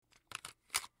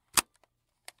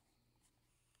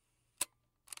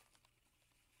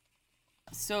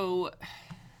So,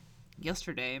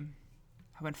 yesterday,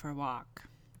 I went for a walk.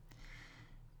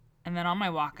 And then on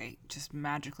my walk, I just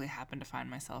magically happened to find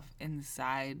myself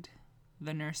inside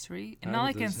the nursery. And not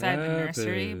like inside the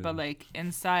nursery, but like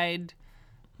inside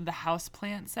the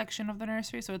houseplant section of the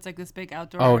nursery. So it's like this big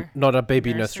outdoor. Oh, not a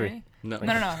baby nursery. No,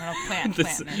 plant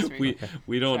nursery.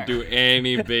 We don't do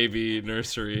any baby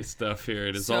nursery stuff here.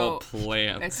 It is all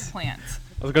plants. It's plants.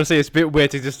 I was going to say, it's a bit weird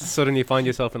to just suddenly find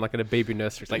yourself in a baby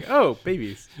nursery. It's like, oh,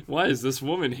 babies. Why is this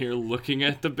woman here looking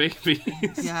at the babies?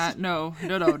 Yeah, no,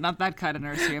 not that kind of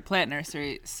nursery, a plant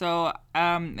nursery. So,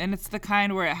 and it's the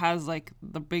kind where it has like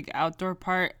the big outdoor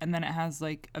part and then it has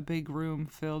like a big room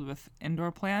filled with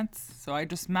indoor plants. So I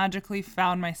just magically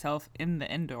found myself in the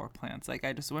indoor plants. Like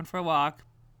I just went for a walk,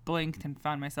 blinked and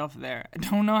found myself there. I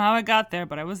don't know how I got there,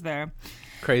 but I was there.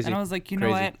 Crazy. And I was like, you know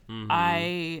what?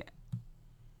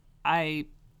 I'm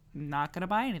not going to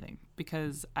buy anything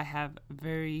because I have a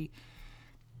very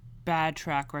bad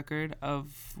track record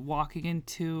of walking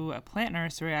into a plant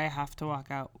nursery. I have to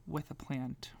walk out with a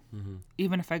plant. Mm-hmm.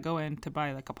 Even if I go in to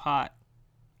buy like a pot,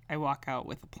 I walk out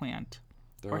with a plant.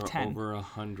 There are over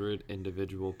 100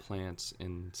 individual plants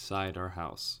inside our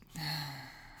house.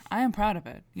 I am proud of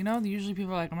it. You know, usually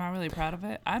people are like, I'm not really proud of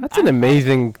it. That's an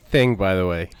amazing thing, by the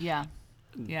way. Yeah.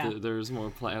 Yeah. There's more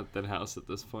plant than house at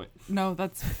this point. No,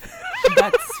 that's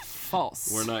false.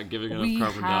 We're not giving enough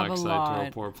carbon dioxide to our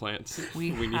poor plants.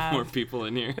 We need more people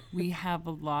in here. We have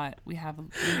a lot. We have a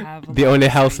the only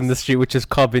house in the street which is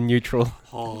carbon neutral.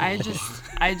 Oh. And the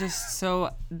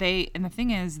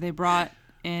thing is, they brought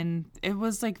in, it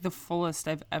was like the fullest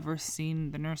I've ever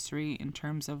seen the nursery in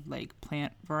terms of like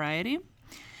plant variety.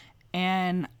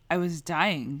 And I was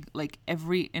dying. Like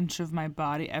every inch of my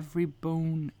body, every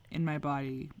bone in my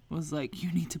body was like,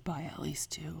 you need to buy at least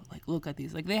 2. Like, look at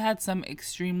these. Like they had some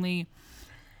extremely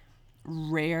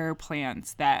rare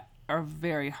plants that are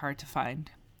very hard to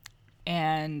find.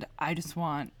 And I just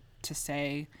want to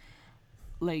say,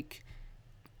 like,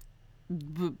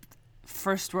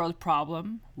 first world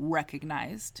problem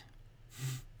recognized.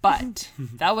 But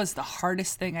that was the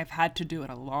hardest thing I've had to do in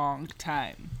a long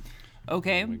time.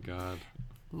 Okay? Oh my God.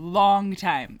 Long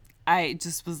time. I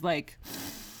just was like,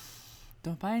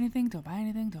 don't buy anything, don't buy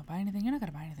anything, don't buy anything. You're not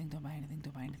going to buy anything, don't buy anything,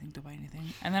 don't buy anything, don't buy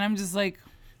anything. And then I'm just like,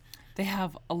 they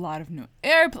have a lot of new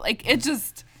like it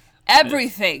just,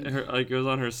 everything. It was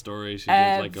on her story. She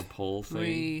did like a poll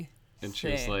thing. And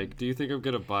she was like, do you think I'm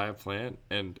going to buy a plant?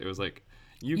 And it was like,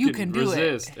 you can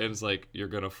resist. And it's like, you're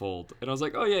going to fold. And I was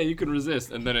like, oh, yeah, you can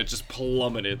resist. And then it just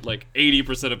plummeted. Like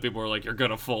 80% of people were like, you're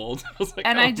going to fold. I was like,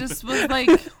 and I just was like,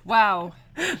 wow,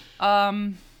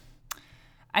 I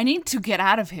need to get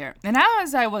out of here. And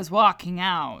as I was walking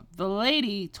out, the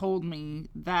lady told me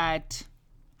that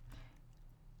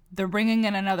they're bringing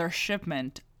in another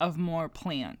shipment of more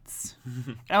plants.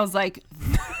 And I was like,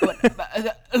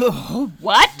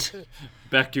 what?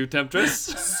 Back to you,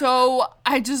 Temptress. So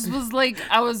I just was like,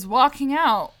 I was walking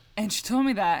out and she told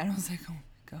me that. And I was like, oh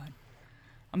my God,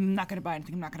 I'm not going to buy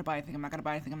anything. I'm not going to buy anything. I'm not going to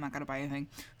buy anything. I'm not going to buy anything.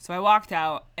 So I walked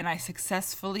out and I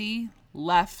successfully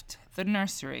left the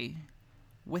nursery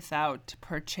without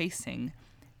purchasing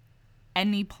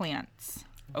any plants.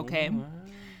 Okay. Oh, wow.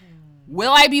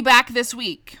 Will I be back this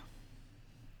week?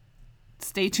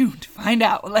 Stay tuned to find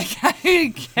out. Like,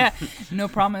 I can't, no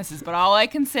promises, but all I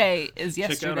can say is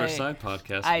yesterday. Check out our side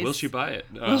podcast. Will she buy it?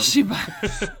 Will she buy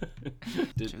it?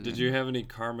 Did you have any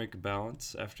karmic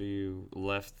balance after you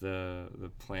left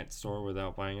the plant store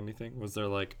without buying anything? Was there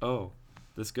like, oh,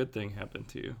 this good thing happened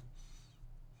to you?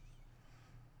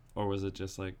 Or was it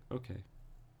just like, okay,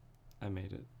 I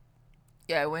made it?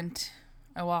 Yeah,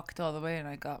 I walked all the way and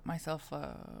I got myself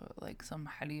like some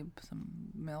halib, some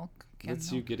milk.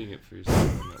 That's you getting it for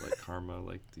yourself, like karma,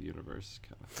 like the universe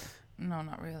kind of thing. No,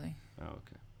 not really. Oh,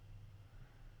 okay.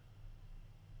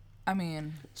 I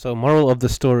mean. So, moral of the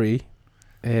story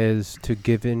is to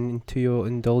give in to your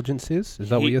indulgences. Is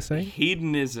that what you're saying?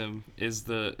 Hedonism is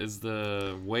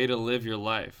the way to live your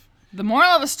life. The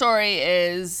moral of the story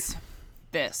is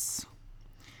this.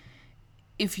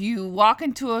 If you walk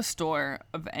into a store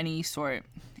of any sort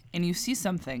and you see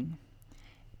something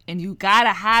and you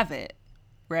gotta have it,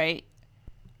 right?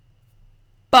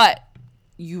 But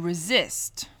you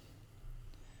resist.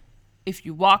 If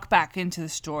you walk back into the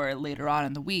store later on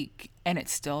in the week and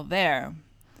it's still there,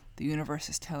 the universe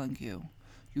is telling you,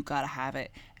 you gotta have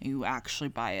it, and you actually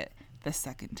buy it the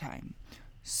second time.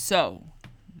 So,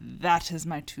 that is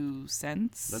my 2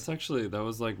 cents. That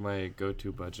was like my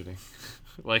go-to budgeting.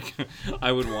 Like,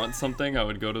 I would want something, I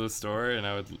would go to the store and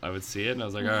I would see it and I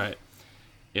was like, all right,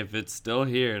 if it's still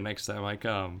here next time I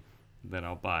come, then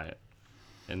I'll buy it.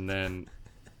 And then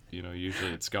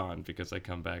usually it's gone because I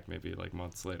come back maybe like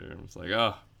months later and it's like,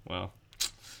 oh, well,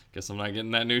 guess I'm not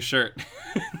getting that new shirt.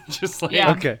 Just like,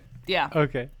 yeah. Okay. Yeah.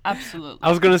 Okay. Absolutely. I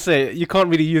was going to say, you can't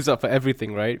really use that for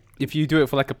everything, right? If you do it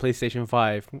for like a PlayStation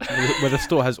 5, where the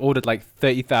store has ordered like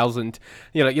 30,000,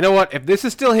 you're like, you know what? If this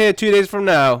is still here 2 days from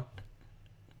now,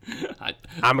 I'm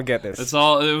going to get this. That's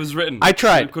all. It was written. I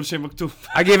tried.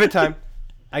 I gave it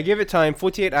time.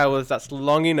 48 hours. That's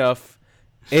long enough.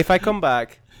 If I come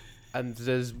back and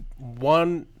there's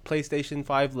one PlayStation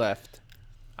 5 left,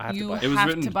 I have to buy it. It was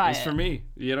written. To buy it's for me.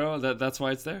 That's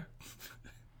why it's there.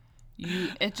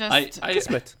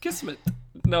 Kismet.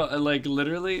 No, like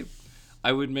literally,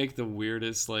 I would make the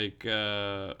weirdest like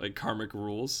karmic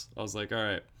rules. I was like, all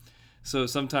right. So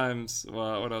sometimes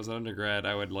when I was an undergrad,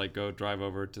 I would like go drive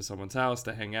over to someone's house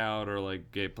to hang out or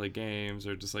like play games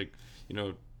or just like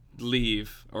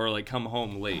leave or like come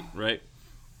home late, right?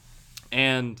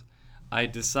 And I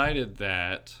decided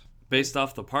that based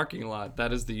off the parking lot,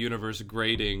 that is the universe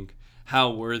grading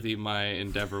how worthy my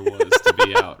endeavor was to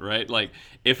be out, right? Like,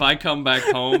 if I come back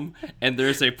home and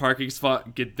there's a parking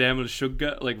spot, get damn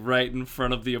shugga, like right in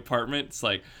front of the apartment, it's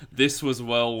like, this was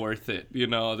well worth it,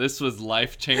 this was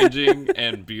life-changing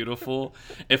and beautiful.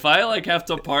 If I like have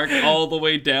to park all the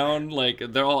way down, like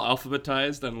they're all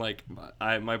alphabetized and like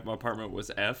my apartment was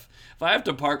F. If I have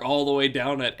to park all the way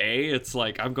down at A, it's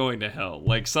like I'm going to hell.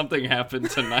 Like something happened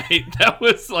tonight that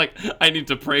was like I need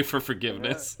to pray for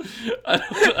forgiveness.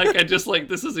 I just like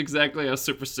this is exactly how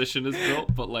superstition is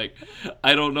built, but like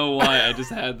I don't know why I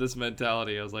just had this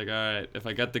mentality. I was like, all right, if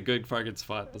I got the good parking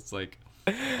spot, that's like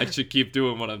I should keep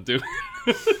doing what I'm doing.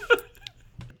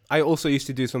 I also used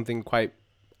to do something quite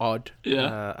odd,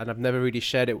 yeah, and I've never really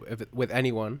shared it with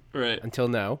anyone right until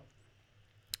now.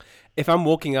 If I'm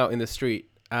walking out in the street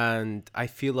and I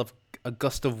feel a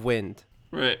gust of wind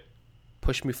right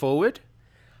push me forward,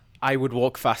 I would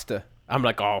walk faster. I'm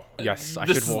like, oh yes, I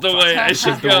should walk. This is the way I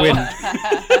should go. The wind.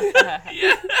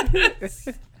 Yes.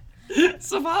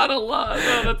 Subhanallah.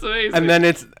 No, that's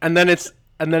amazing.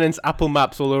 And then it's Apple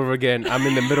Maps all over again. I'm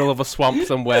in the middle of a swamp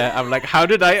somewhere. I'm like, how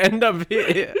did I end up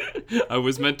here? I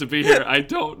was meant to be here. I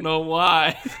don't know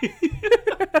why.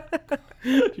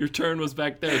 Your turn was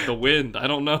back there. The wind. I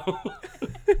don't know.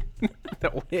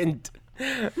 The wind.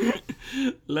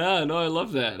 No, I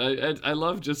love that. I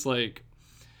love just like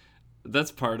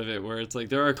that's part of it where it's like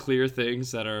there are clear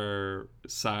things that are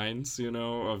signs,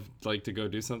 of like to go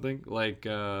do something. Like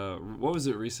what was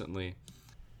it recently?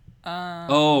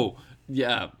 Oh,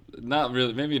 yeah, not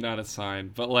really, maybe not a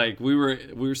sign, but like we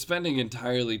were spending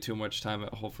entirely too much time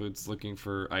at Whole Foods looking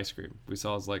for ice cream. We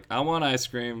saw, I was like, I want ice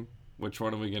cream. Which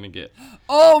one are we gonna get?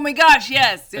 Oh my gosh,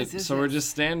 yes. So we're just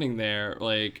standing there,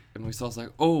 like, and we saw, it's like,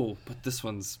 oh, but this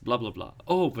one's blah blah blah.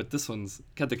 Oh, but this one's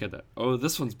kada kada. Oh,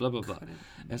 this one's blah blah blah. And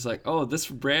it's like, oh, this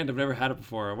brand, I've never had it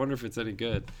before. I wonder if it's any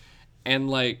good. And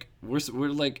like we're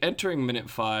like entering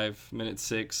minute 5, minute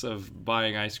 6 of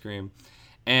buying ice cream,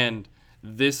 and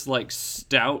this like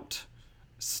stout,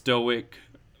 stoic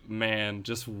man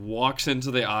just walks into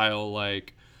the aisle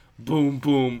like. Boom,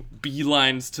 boom,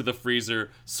 beelines to the freezer,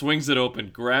 swings it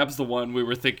open, grabs the one we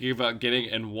were thinking about getting,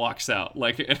 and walks out.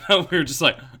 Like, and we were just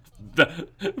like, that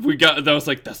was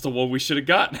like, that's the one we should have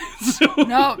gotten.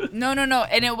 No.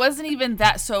 And it wasn't even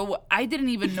that. So I didn't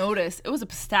even notice. It was a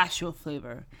pistachio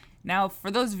flavor. Now,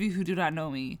 for those of you who do not know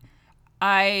me,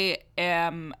 I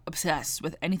am obsessed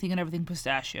with anything and everything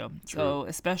pistachio. True. So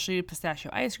especially pistachio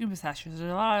ice cream, pistachio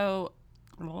gelato.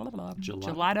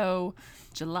 Gelato.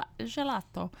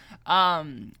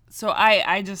 So I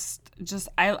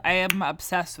am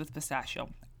obsessed with pistachio.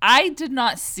 I did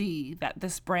not see that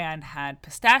this brand had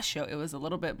pistachio. It was a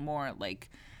little bit more like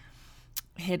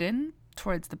hidden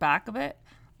towards the back of it.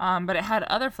 But it had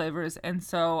other flavors, and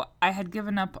so I had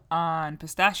given up on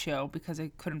pistachio because I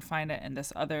couldn't find it in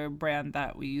this other brand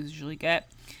that we usually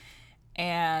get.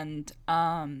 And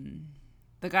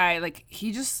the guy, like,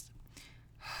 he just,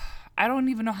 I don't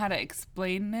even know how to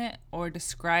explain it or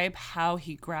describe how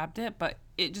he grabbed it, but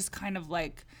it just kind of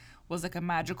like was like a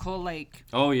magical, like.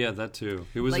 Oh yeah, that too.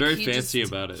 He was very fancy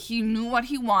about it. He knew what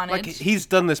he wanted. Like he's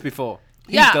done this before.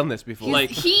 He's done this before. Like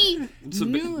he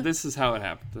knew. This is how it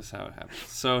happened.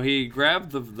 So he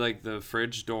grabbed the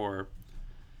fridge door,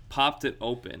 popped it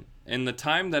open, and the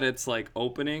time that it's like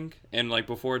opening and like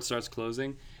before it starts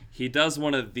closing, he does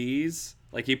one of these.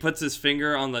 Like he puts his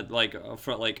finger on the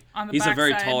front, like he's a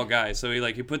very tall guy, so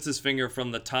he puts his finger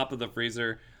from the top of the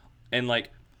freezer, and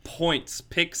like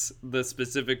picks the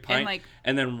specific pint,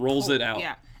 and then rolls it out.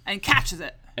 Yeah, and catches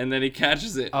it. And then he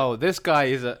catches it. Oh, this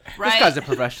guy's a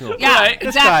professional. Yeah, right?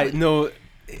 exactly. This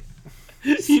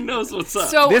guy he knows what's up.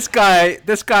 So this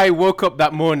guy woke up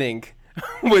that morning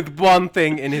with one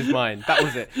thing in his mind. That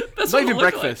was it. That's not what even it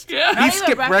looked breakfast. like. Yeah. Not He even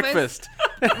skipped breakfast.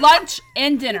 Lunch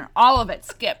and dinner, all of it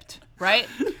skipped, right?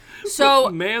 So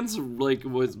Man's like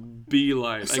was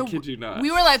beeline. So I kid you not.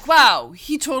 we were like, wow,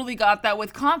 he totally got that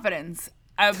with confidence.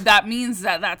 That means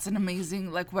that that's an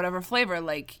amazing, like, whatever flavor.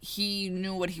 Like, he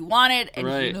knew what he wanted, and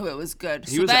he Right. knew it was good.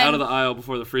 He was out of the aisle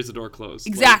before the freezer door closed.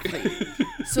 Exactly.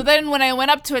 Like, So then when I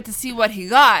went up to it to see what he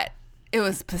got, it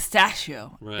was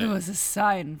pistachio. Right. It was a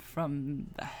sign from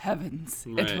the heavens.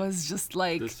 Right. It was just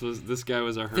like, this guy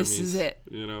was our Hermes. this is it.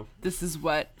 You know. This is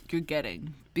what you're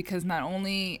getting. Because not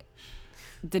only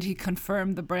did he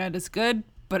confirm the brand is good,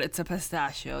 but it's a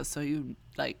pistachio. So you,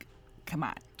 like, come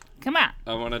on. Come on.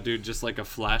 I want to do just like a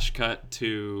flash cut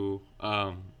to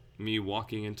me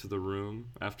walking into the room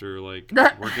after like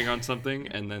working on something,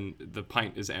 and then the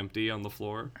pint is empty on the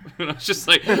floor. And I was just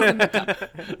like,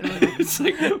 it's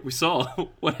like, we saw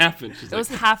what happened. She's It was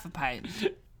half a pint.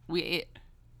 We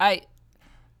ate.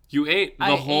 You ate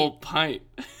the whole pint.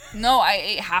 No, I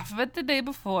ate half of it the day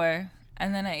before,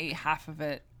 and then I ate half of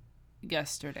it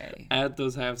yesterday. Add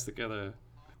those halves together.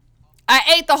 I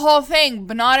ate the whole thing,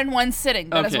 but not in one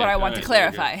sitting. That is what I want to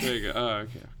clarify. There you go.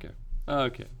 Oh,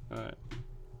 okay. All right.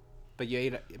 But you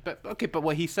ate it. But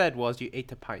what he said was you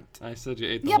ate a pint. I said you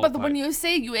ate the Yeah, whole but pint. when you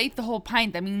say you ate the whole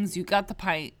pint, that means you got the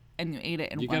pint and you ate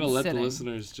it in one you sitting. gotta let the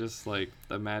listeners just like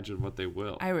imagine what they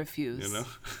will. I refuse. You know.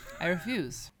 I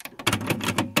refuse.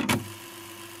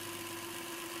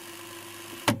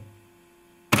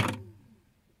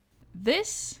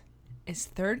 This is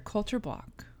Third Culture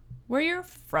Block, where you're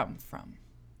from,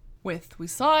 with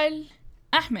Wisal,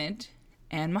 Ahmed,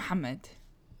 and Mohammed.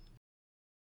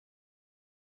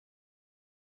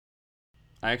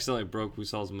 I accidentally broke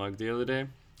Wisal's mug the other day,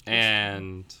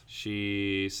 and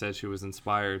she said she was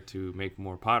inspired to make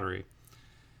more pottery.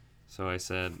 So I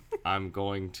said, I'm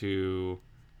going to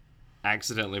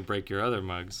accidentally break your other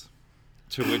mugs.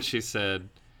 To which she said,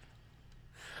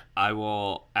 I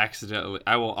will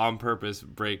on purpose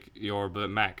break your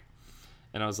Mac.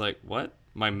 And I was like, what?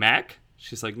 My Mac?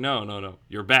 She's like, no,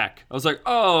 your back. I was like,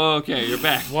 oh, okay, your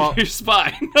back. What? Your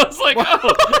spine. I was like,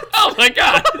 oh my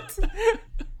God.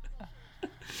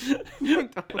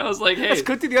 And I was like, hey, Let's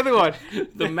go to the other one.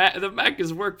 the Mac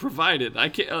is work provided. I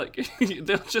can't, like,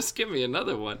 they'll just give me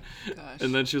another one. Gosh.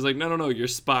 And then she was like, no, your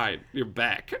spine, your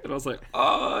back. And I was like,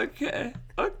 oh, okay.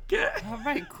 All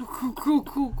right,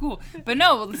 cool. But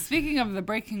no, speaking of the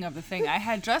breaking of the thing, I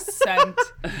had just sent.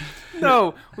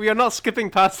 No, we are not skipping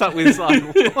past that with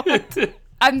What?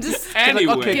 I'm just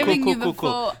Anyway. Okay, giving you cool. the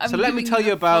full. I'm So let me giving tell you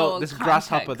the about full this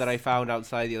grasshopper context. that I found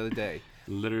outside the other day.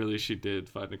 Literally, she did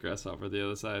find a grasshopper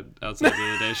outside the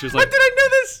other day. She was like, How did I know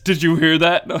this? did you hear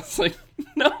that? And I was like,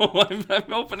 no,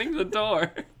 I'm opening the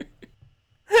door.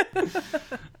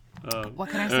 What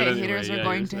can I But say? anyway, Haters yeah, are you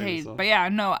going were to saying hate. so. But yeah,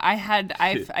 no,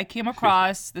 I came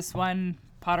across this one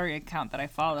pottery account that I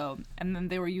follow, and then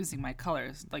they were using my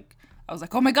colors. Like, I was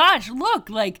like, oh my gosh, look,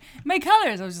 like my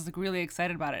colors. I was just like really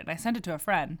excited about it, and I sent it to a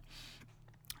friend.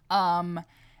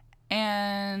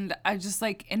 And I just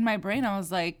like in my brain, I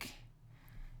was like,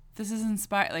 this is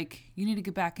inspired. Like, you need to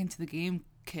get back into the game,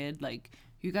 kid. Like,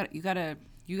 you gotta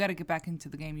get back into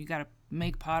the game. You gotta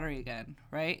make pottery again,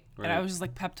 right? And I was just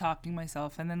like pep talking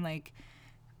myself, and then like,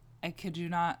 I kid you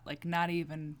not, like not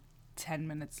even 10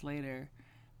 minutes later,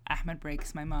 Ahmed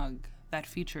breaks my mug that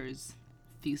features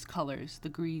these colors, the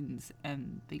greens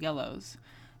and the yellows,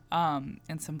 and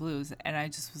some blues, and I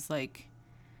just was like,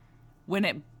 when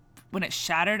it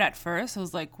shattered at first, I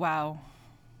was like, wow,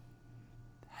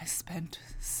 I spent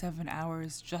 7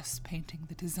 hours just painting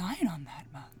the design on that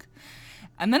mug.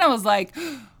 And then I was like,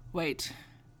 wait,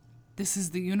 this is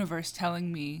the universe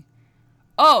telling me,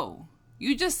 oh,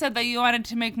 you just said that you wanted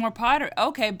to make more pottery.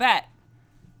 Okay, bet.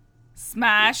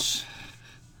 Smash.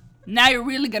 Now you're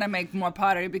really going to make more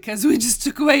pottery because we just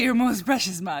took away your most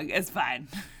precious mug. It's fine.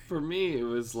 For me, it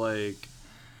was like,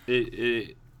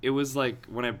 it was like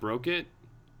when I broke it,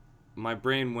 my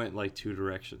brain went like two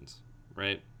directions,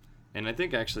 right? And I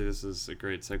think actually this is a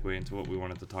great segue into what we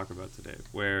wanted to talk about today,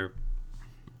 where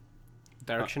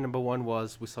Direction number one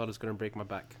was Wisada's going to break my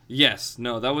back. yes,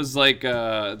 no, that was like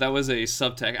that was a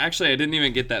subtext. Actually, I didn't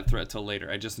even get that threat till later.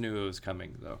 I just knew it was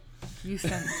coming though. You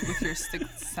sensed with your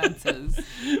sixth senses.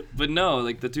 But no,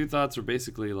 like the two thoughts were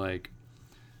basically like,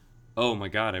 oh my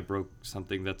God, I broke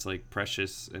something that's like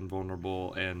precious and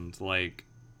vulnerable and like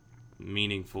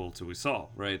meaningful to Wisal,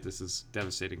 right? This is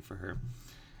devastating for her.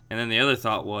 And then the other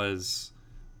thought was,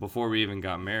 before we even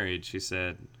got married, she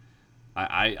said,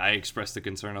 I expressed the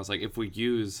concern. I was like, if we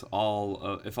use if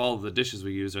all of the dishes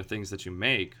we use are things that you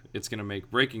make, it's going to make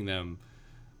breaking them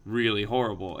really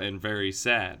horrible and very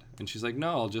sad. And she's like, no,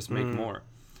 I'll just make more.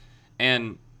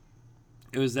 And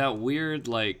it was that weird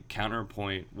like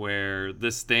counterpoint where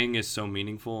this thing is so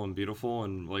meaningful and beautiful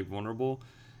and like vulnerable,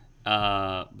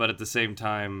 but at the same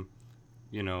time,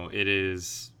 you know,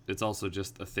 it's also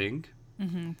just a thing.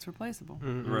 It's replaceable.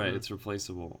 Right, it's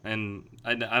replaceable. And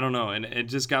I don't know, and it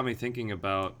just got me thinking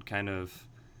about kind of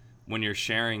when you're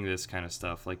sharing this kind of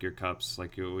stuff, like your cups,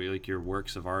 like your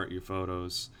works of art, your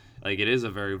photos, like it is a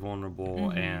very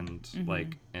vulnerable and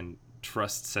like and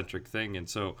trust-centric thing. And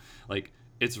so like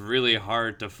it's really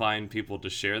hard to find people to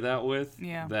share that with,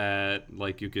 that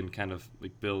like you can kind of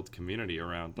like build community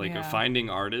around, like finding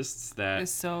artists that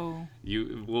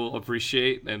you will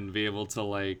appreciate and be able to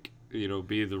like, you know,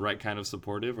 be the right kind of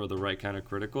supportive or the right kind of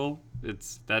critical.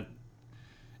 It's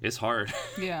hard.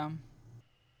 Yeah.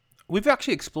 We've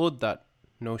actually explored that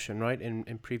notion, right, in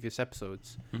previous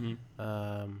episodes. If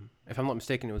I'm not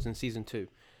mistaken, it was in season 2.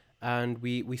 And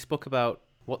we spoke about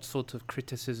what sort of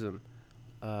criticism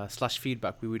 /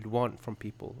 feedback we would want from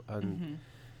people, and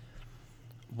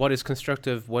what is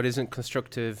constructive, what isn't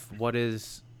constructive, what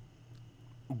is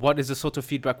the sort of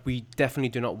feedback we definitely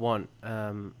do not want.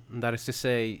 That is to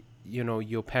say, you know,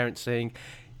 your parents saying,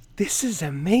 "This is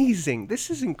amazing,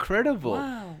 this is incredible."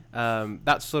 Wow.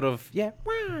 That sort of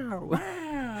wow.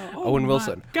 Oh, Owen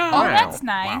Wilson. God. Oh, that's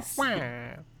nice.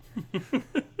 Wow.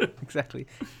 Exactly.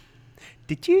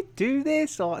 Did you do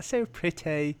this? Oh, it's so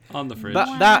pretty. On the fridge.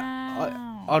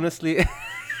 Honestly,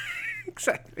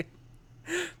 exactly.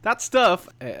 That stuff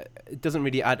it doesn't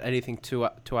really add anything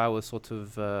to our sort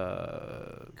of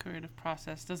creative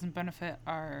process. Doesn't benefit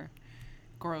our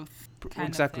growth.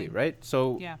 Exactly, right?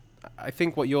 So yeah. I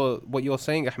think what you're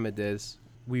saying, Ahmed, is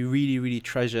we really, really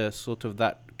treasure sort of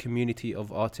that community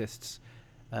of artists,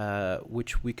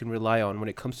 which we can rely on when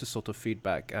it comes to sort of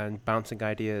feedback and bouncing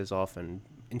ideas off and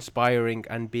inspiring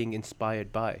and being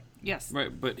inspired by. Yes.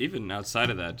 Right, but even outside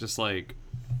of that, just like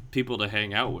people to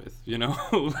hang out with, you know,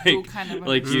 like who kind of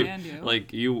understand you.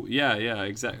 Like you, yeah,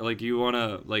 exactly. Like you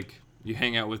wanna like you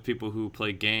hang out with people who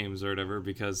play games or whatever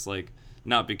because like.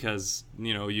 Not because,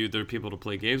 you know, they're people to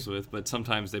play games with, but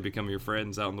sometimes they become your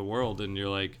friends out in the world, and you're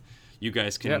like, you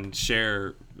guys can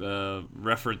share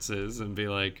references and be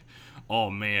like, oh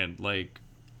man, like,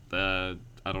 I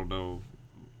don't know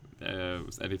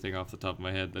anything off the top of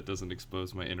my head that doesn't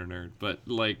expose my inner nerd, but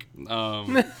like,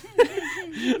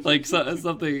 like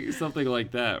something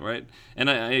like that, right? And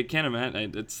I can't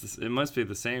imagine it must be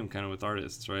the same kind of with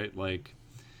artists, right? Like,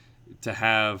 to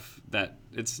have that,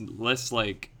 it's less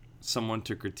like someone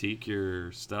to critique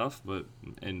your stuff, but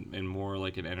and more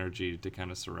like an energy to kind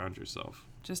of surround yourself.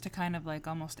 Just to kind of like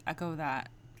almost echo that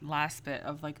last bit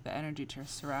of like the energy to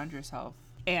surround yourself.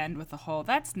 And with the whole,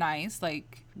 that's nice.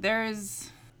 Like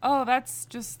there's, oh, that's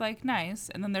just like nice.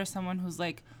 And then there's someone who's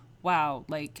like, wow,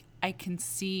 like I can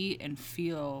see and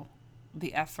feel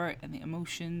the effort and the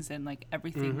emotions and like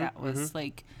everything that was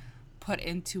like put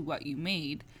into what you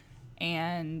made.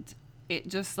 And it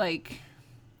just like,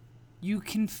 you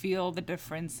can feel the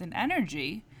difference in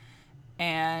energy.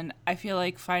 And I feel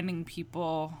like finding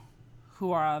people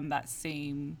who are on that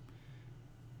same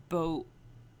boat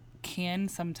can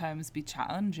sometimes be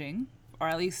challenging, or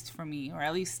at least for me, or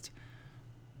at least,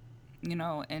 you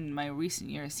know, in my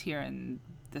recent years here in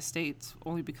the States,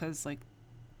 only because like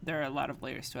there are a lot of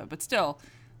layers to it, but still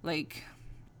like,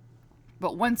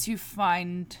 but once you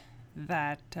find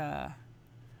that,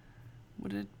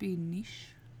 would it be niche?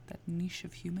 That niche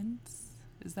of humans,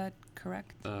 is that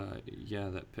correct? Yeah,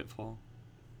 that pitfall.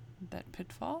 That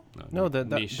pitfall? No, that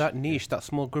niche, that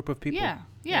small group of people.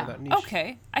 Yeah. That niche.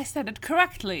 Okay, I said it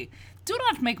correctly. Do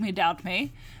not make me doubt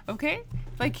me. Okay,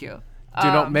 thank you. Do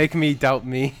not make me doubt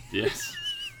me. Yes.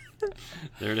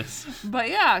 There it is. But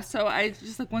yeah, so I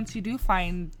just like once you do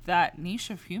find that niche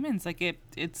of humans, like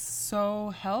it's so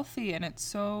healthy and it's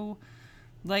so,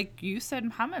 like you said,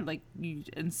 Muhammad, like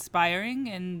inspiring,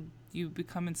 and you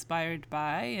become inspired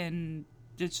by, and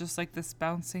it's just like this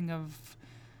bouncing of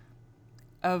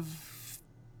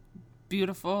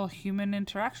beautiful human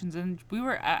interactions. And we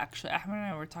were actually, Ahmed and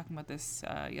I were talking about this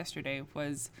yesterday,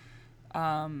 was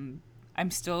I'm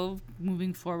still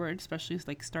moving forward, especially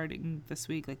like starting this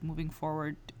week, like moving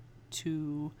forward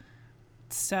to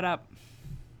set up,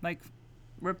 like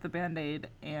rip the Band-Aid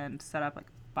and set up, like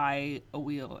buy a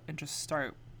wheel and just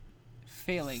start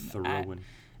failing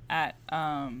at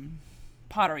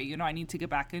pottery. You know, I need to get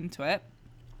back into it.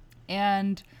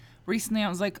 And recently I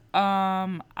was like,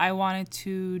 I wanted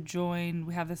to join,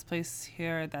 we have this place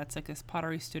here that's like this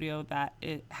pottery studio that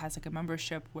it has like a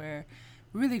membership where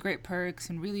really great perks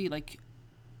and really like,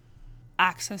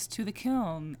 access to the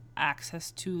kiln, access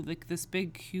to like this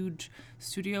big, huge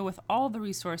studio with all the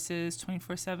resources,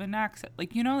 24/7 access.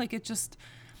 Like, you know, like it just,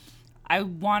 I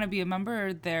want to be a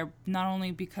member there, not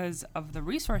only because of the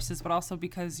resources, but also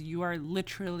because you are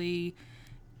literally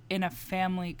in a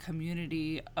family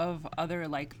community of other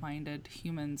like-minded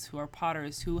humans who are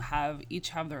potters who each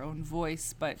have their own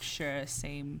voice but share the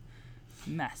same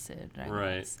message. I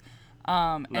guess. No,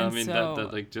 I mean that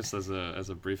like just as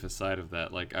a brief aside of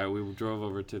that, like we drove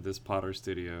over to this potter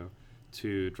studio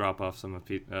to drop off some of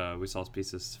Wisal's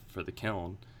pieces for the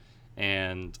kiln,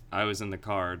 and I was in the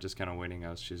car just kind of waiting.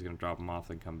 She was gonna drop them off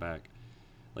and come back.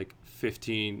 Like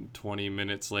 15-20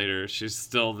 minutes later, she's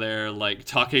still there, like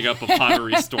talking up a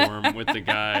pottery storm with the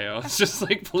guy. I was just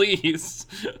like, please,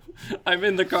 I'm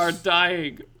in the car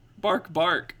dying. Bark,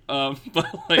 bark. But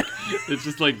like, it's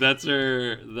just like that's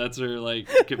her like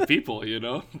people, you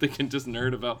know. They can just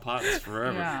nerd about pots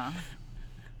forever. Yeah.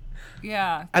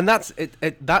 Yeah. And that's it.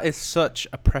 That is such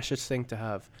a precious thing to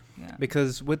have,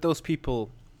 because with those people,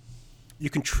 you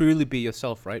can truly be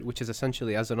yourself, right? Which is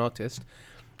essentially, as an artist,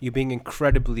 you're being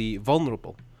incredibly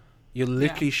vulnerable. You're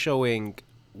literally showing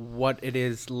what it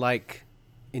is like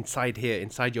inside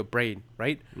your brain,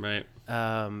 right? Right.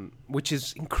 Which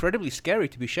is incredibly scary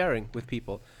to be sharing with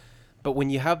people. But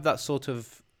when you have that sort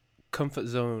of comfort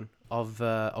zone of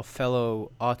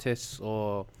fellow artists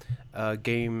or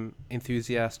game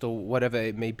enthusiasts or whatever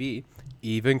it may be,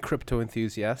 even crypto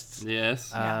enthusiasts.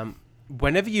 Yes.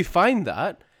 Whenever you find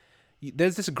that,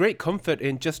 there's this great comfort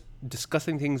in just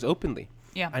discussing things openly.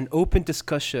 Yeah. An open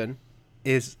discussion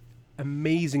is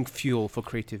amazing fuel for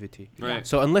creativity. Right.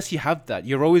 So unless you have that,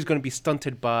 you're always going to be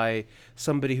stunted by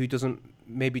somebody who doesn't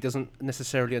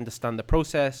necessarily understand the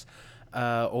process,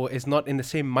 or is not in the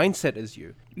same mindset as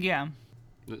you. Yeah.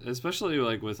 Especially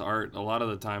like with art, a lot of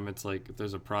the time it's like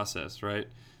there's a process, right?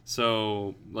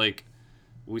 So like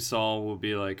Wisal will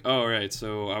be like, oh, right,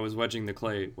 so I was wedging the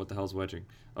clay. What the hell's wedging?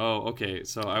 Oh, okay,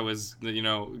 so I was,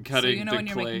 cutting the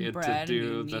clay to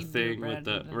do the thing with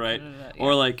the, right?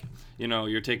 Or like,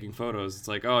 you're taking photos. It's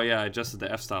like, oh, yeah, I adjusted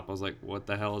the f-stop. I was like, what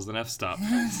the hell is an f-stop?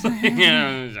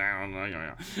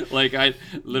 Like, I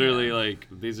literally, like,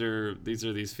 these are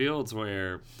these fields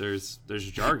where there's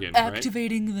jargon, right?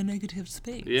 Activating the negative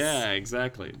space. Yeah,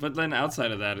 exactly. But then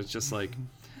outside of that, it's just like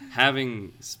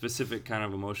having specific kind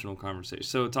of emotional conversation.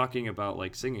 So talking about,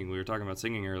 like, singing, we were talking about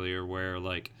singing earlier, where,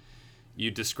 like, you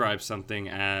describe something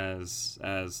as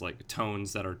like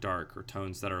tones that are dark or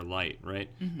tones that are light, right?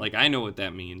 Mm-hmm. Like, I know what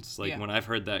that means. Like, when I've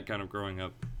heard that kind of growing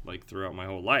up, like, throughout my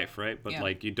whole life, right? But,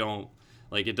 like, you don't,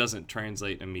 like, it doesn't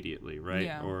translate immediately, right?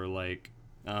 Yeah. Or, like,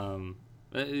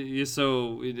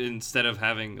 so instead of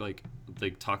having, like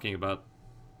talking about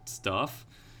stuff,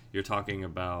 you're talking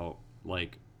about,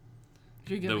 like,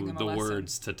 the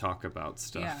words to talk about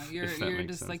stuff. Yeah, you're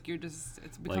just sense. Like, you're just,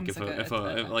 it becomes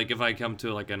if I come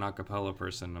to, like, an a cappella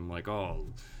person, I'm like, oh,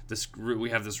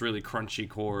 we have this really crunchy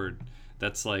chord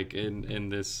that's, like, in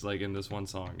this one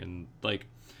song, and, like,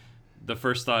 the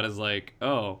first thought is like,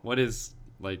 oh, what does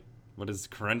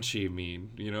crunchy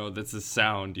mean? That's a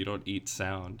sound. You don't eat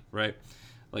sound, right?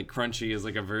 Like, crunchy is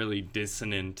like a very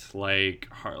dissonant, like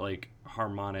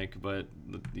harmonic, but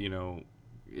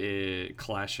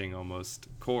clashing almost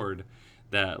chord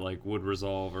that, like, would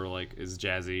resolve or, like, is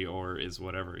jazzy or is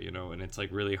whatever, and it's,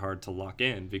 like, really hard to lock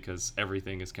in because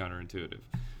everything is counterintuitive,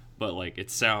 but, like,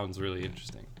 it sounds really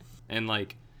interesting. And,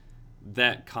 like,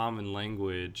 that common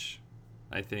language,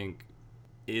 I think,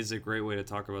 is a great way to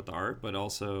talk about the art, but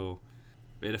also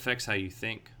it affects how you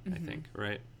think. Mm-hmm. I think,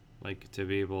 right? Like, to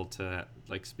be able to,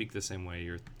 like, speak the same way,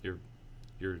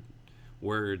 your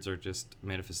words are just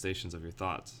manifestations of your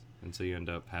thoughts. And so you end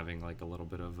up having, like, a little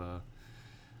bit of a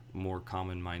more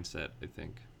common mindset, I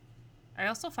think. I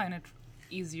also find it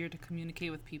easier to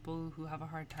communicate with people who have a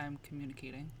hard time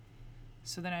communicating.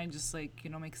 So then I just, like,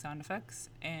 make sound effects,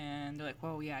 and they're like,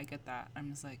 "Whoa, yeah, I get that." I'm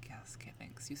just like, "Yes, okay,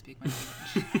 thanks. You speak my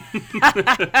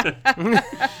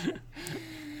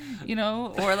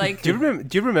language." Or like. Do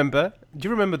you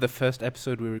remember the first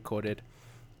episode we recorded?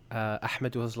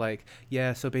 Ahmed was like,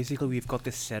 yeah, so basically we've got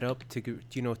this setup to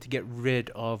get rid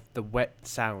of the wet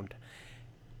sound.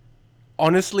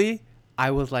 Honestly,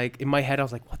 I was like, in my head, I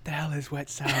was like, what the hell is wet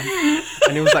sound?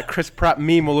 And it was like Chris Pratt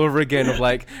meme all over again of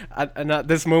like, and at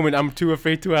this moment, I'm too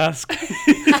afraid to ask.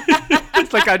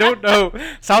 It's like, I don't know.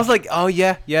 So I was like, oh,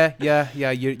 yeah,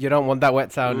 you don't want that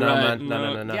wet sound. Right,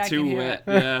 no, man. No. Yeah, too wet,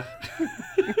 yeah.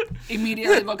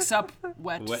 Immediately looks up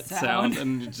wet sound.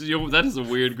 And that is a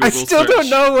weird Google search. I still don't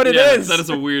know what it is. That is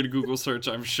a weird Google search,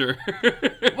 I'm sure.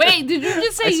 Wait, did you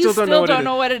just say you still don't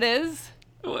know what it is?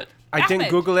 What? I didn't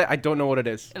Google it. I don't know what it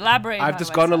is. Elaborate. I've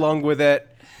just gone along with it.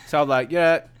 So I'm like,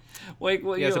 yeah. Like,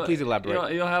 well, yeah, so please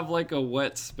elaborate. You'll have like a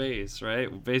wet space,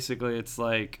 right? Basically, it's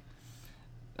like,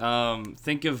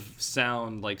 think of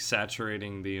sound like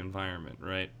saturating the environment,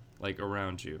 right? Like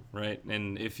around you, right?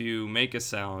 And if you make a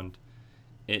sound,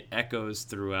 it echoes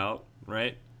throughout,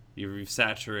 right? You've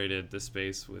saturated the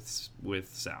space with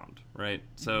sound, right?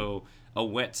 So a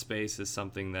wet space is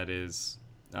something that is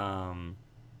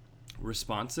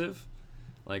responsive,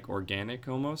 like organic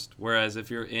almost. Whereas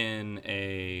if you're in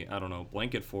a, I don't know,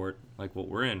 blanket fort, like what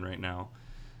we're in right now,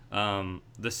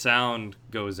 the sound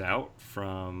goes out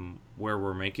from where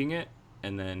we're making it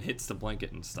and then hits the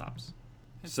blanket and stops.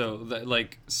 So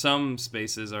like some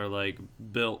spaces are like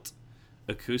built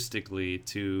acoustically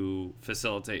to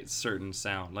facilitate certain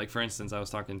sound. Like for instance, I was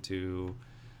talking to,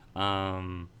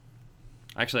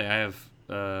 actually I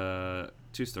have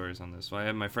 2 stories on this. So I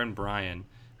have my friend Brian,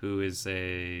 who is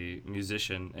a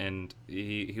musician, and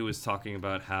he was talking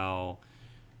about how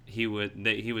he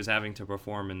was having to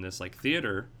perform in this like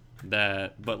theater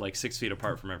but like 6 feet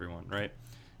apart from everyone, right?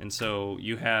 And so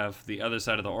you have the other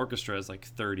side of the orchestra is like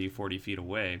 30-40 feet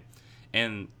away,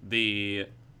 and the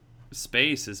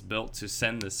space is built to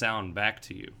send the sound back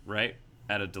to you, right,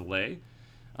 at a delay.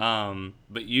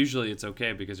 But usually it's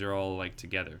okay because you're all like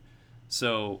together.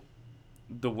 So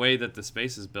the way that the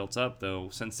space is built up, though,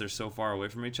 since they're so far away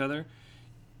from each other,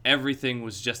 everything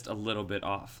was just a little bit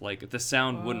off. Like the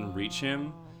sound wouldn't reach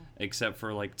him except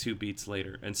for like 2 beats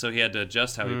later, and so he had to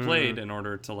adjust how he played in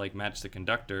order to like match the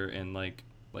conductor and like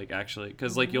actually,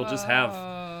 because like you'll just have,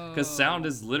 because sound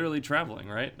is literally traveling,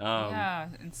 right? Yeah,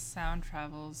 and sound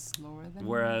travels slower than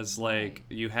whereas like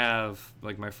you have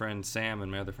like my friend Sam and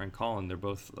my other friend Colin, they're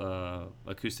both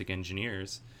acoustic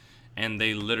engineers, and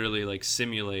they literally like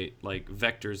simulate like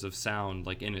vectors of sound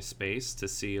like in a space to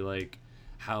see like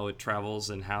how it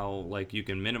travels and how like you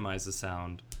can minimize the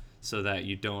sound so that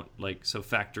you don't like, so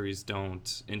factories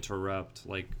don't interrupt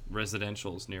like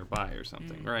residentials nearby or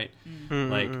something, right?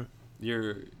 Like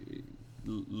you're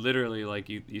literally like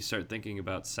you start thinking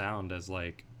about sound as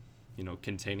like, you know,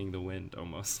 containing the wind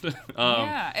almost.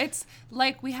 Yeah, it's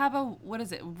like we have a, what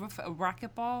is it, a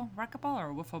racquetball or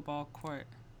a wiffle ball court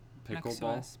next to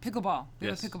us. Pickleball. We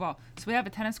have a pickleball. So we have a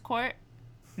tennis court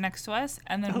next to us,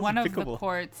 and then one of the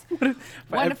courts.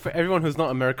 For everyone who's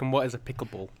not American, what is a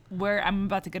pickleball? Where I'm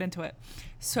about to get into it.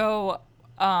 So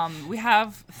we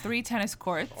have 3 tennis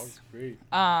courts.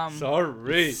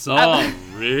 Sorry.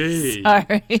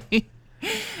 Sorry.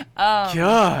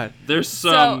 God. There's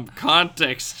some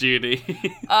context, Judy.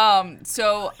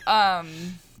 So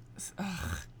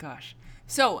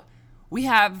we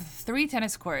have 3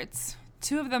 tennis courts.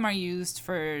 2 of them are used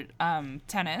for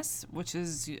tennis, which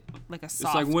is like a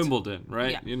soft. It's like Wimbledon,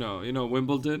 right? Yeah. You know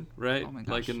Wimbledon, right? Oh my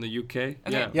gosh. Like in the UK. Okay.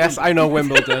 Yeah. Yes, I know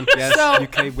Wimbledon. Yes,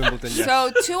 UK Wimbledon. Yes.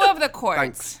 So 2 of the courts.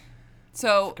 Thanks.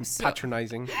 So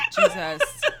patronizing. Jesus.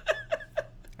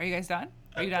 Are you guys done?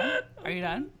 Are you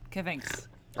done? Okay, thanks.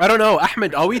 I don't know,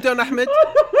 Ahmed. Are we done, Ahmed?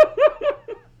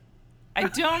 I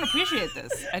don't appreciate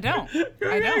this. I don't. Go.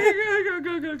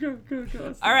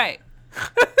 All right.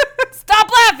 Stop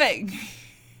laughing.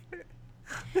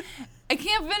 I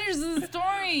can't finish the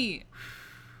story.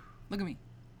 Look at me.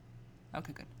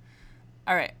 Okay, good.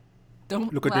 All right.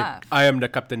 Don't look laugh. at me. I am the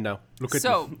captain now. Look at me.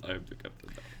 I am the captain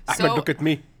now. Ahmed, look at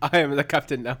me. I am the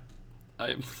captain now.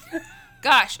 I am.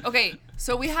 Gosh. Okay.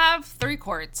 So we have 3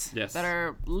 courts that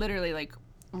are literally like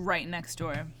right next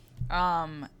door.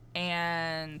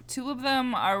 And 2 of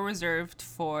them are reserved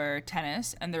for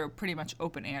tennis, and they're pretty much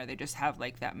open air. They just have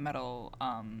like that metal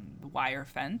wire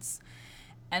fence.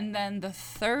 And then the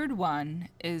 3rd one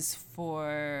is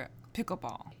for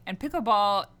pickleball. And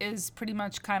pickleball is pretty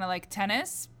much kind of like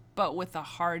tennis, but with a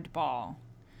hard ball.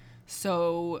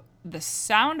 So the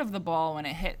sound of the ball when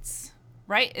it hits,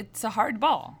 right? It's a hard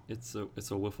ball. It's a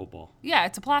wiffle ball. Yeah,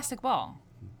 it's a plastic ball.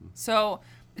 Mm-hmm. So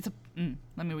it's a.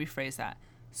 Let me rephrase that.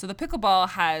 So the pickleball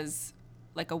has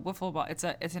like a wiffle ball. It's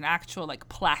an actual like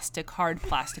hard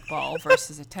plastic ball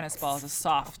versus a tennis ball is a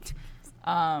soft.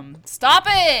 Stop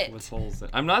it! With holes in.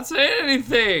 I'm not saying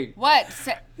anything. What?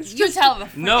 You tell the.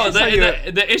 No,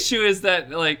 the issue is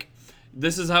that like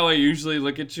this is how I usually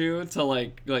look at you to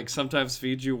like sometimes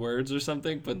feed you words or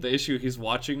something. But the issue, he's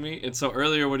watching me, and so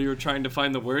earlier when you were trying to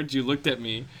find the words, you looked at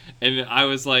me, and I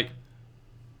was like,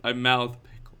 I mouthed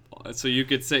pickleball, so you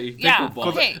could say pickleball.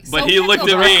 Okay, but he looked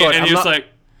at me and he was like.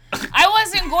 I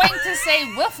wasn't going to say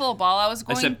wiffle ball. I was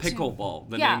going to. I said pickleball,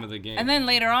 the name of the game. And then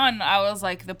later on, I was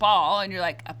like the ball, and you're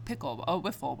like a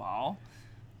wiffle ball.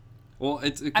 Well,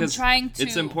 it's because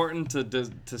it's important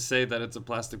to say that it's a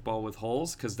plastic ball with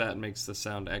holes because that makes the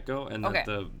sound echo, and that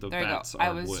the bats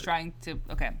are wood. I was trying to.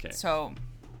 Okay. So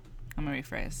I'm going to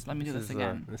rephrase. Let me do this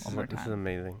again. One more time. This is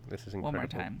amazing. This is incredible. One more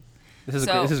time.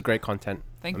 This is great content.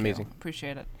 Thank amazing. you.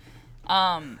 Appreciate it.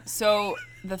 So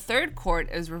the third court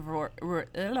is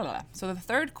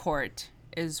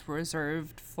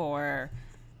reserved for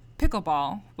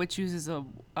pickleball, which uses a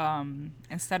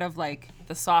instead of like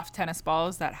the soft tennis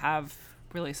balls that have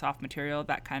really soft material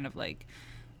that kind of like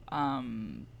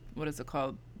what is it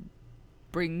called?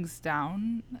 Brings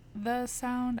down the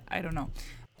sound. I don't know.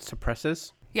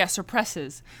 Suppresses? Yeah,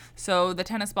 suppresses. So the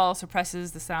tennis ball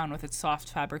suppresses the sound with its soft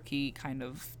fabric-y kind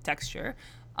of texture,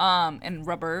 and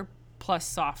rubber plus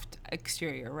soft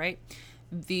exterior, right?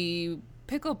 The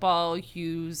pickleball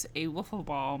use a wiffle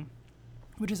ball,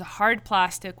 which is a hard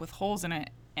plastic with holes in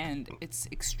it, and it's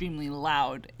extremely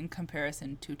loud in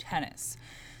comparison to tennis.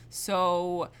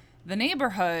 So the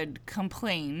neighborhood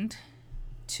complained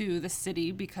to the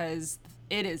city because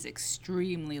it is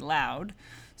extremely loud.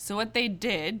 So what they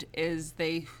did is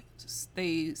they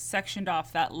sectioned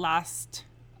off that last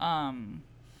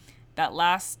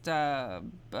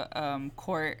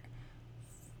court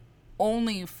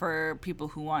only for people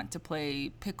who want to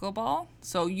play pickleball.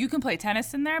 So you can play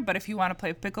tennis in there, but if you want to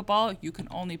play pickleball, you can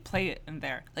only play it in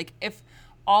there. Like if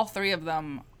all three of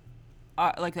them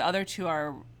are, like the other two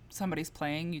are somebody's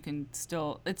playing, you can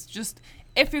still, it's just,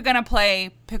 if you're going to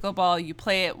play pickleball, you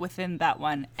play it within that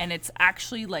one. And it's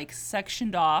actually like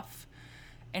sectioned off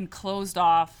and closed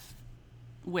off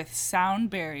with sound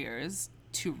barriers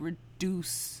to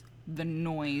reduce the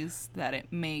noise that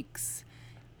it makes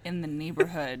in the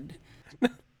neighborhood.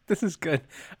 This is good.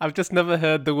 I've just never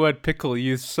heard the word pickle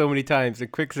used so many times in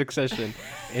quick succession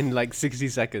in like 60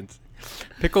 seconds.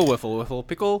 Pickle, wiffle,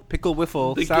 pickle,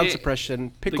 wiffle, sound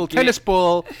suppression, pickle, tennis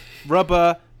ball,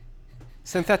 rubber,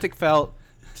 synthetic felt,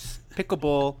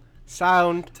 pickleball,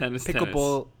 sound,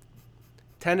 pickleball,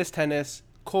 tennis,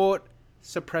 court,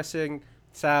 suppressing,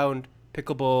 sound,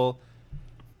 pickleball,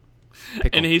 pickle.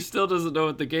 And he still doesn't know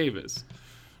what the game is.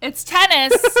 It's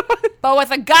tennis, but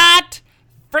with a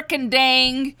frickin'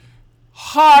 dang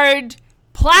hard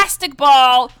plastic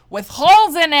ball with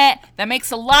holes in it that makes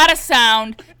a lot of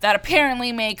sound that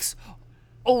apparently makes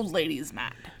old ladies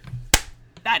mad.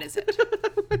 That is it.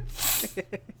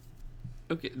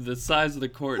 Okay, the size of the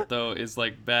court though is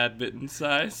like badminton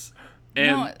size.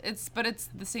 And no, it's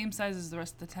the same size as the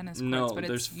rest of the tennis courts. No, but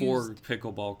there's 4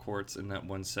 pickleball courts in that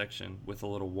one section with a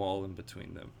little wall in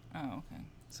between them. Oh, okay.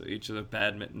 So each of the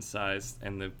badminton size,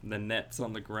 and the net's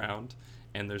on the ground,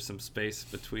 and there's some space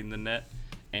between the net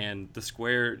and the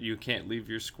square. You can't leave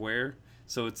your square,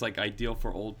 so it's like ideal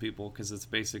for old people because it's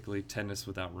basically tennis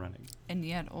without running. And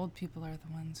yet, old people are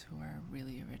the ones who are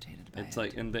really irritated by it. It's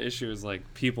like, and the issue is like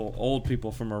old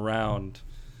people from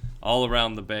all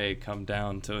around the bay come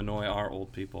down to annoy our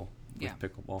old people with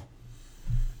pickleball.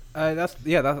 I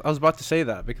was about to say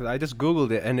that because I just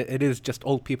Googled it and it is just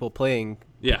old people playing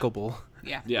pickleball.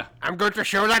 Yeah. I'm going to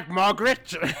show that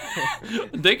Margaret.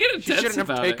 They get intense. She shouldn't have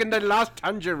about taken the last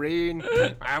tangerine.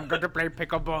 I'm going to play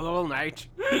pickleball all night.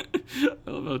 I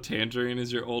love how tangerine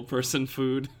is your old person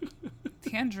food.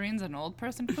 Tangerine's an old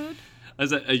person food?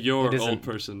 Is it your old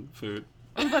person food?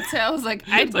 I was about to say,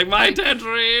 it's like my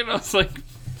tangerine. I was like,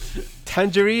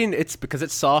 tangerine. It's because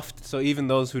it's soft, so even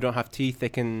those who don't have teeth, they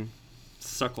can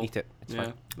suckle. Eat it. It's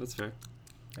fine. That's fair.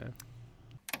 Yeah.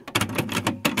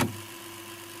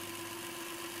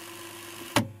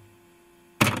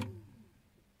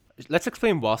 Let's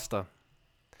explain Wasta.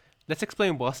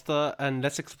 And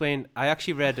let's explain. I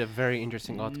actually read a very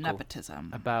interesting article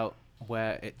about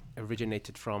where it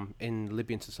originated from in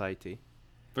Libyan society.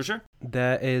 For sure.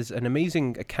 There is an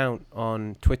amazing account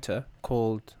on Twitter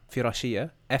called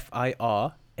Firashia,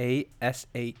 Firasheeya,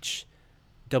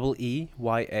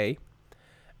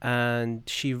 and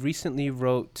she recently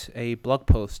wrote a blog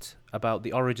post about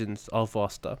the origins of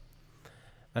Wasta.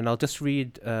 And I'll just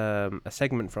read a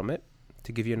segment from it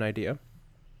to give you an idea.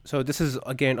 So this is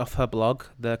again off her blog,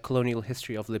 The Colonial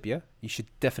History of Libya. You should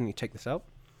definitely check this out.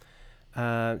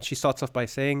 She starts off by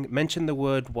saying, mention the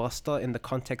word Wasta in the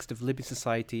context of Libyan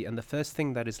society and the first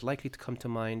thing that is likely to come to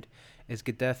mind is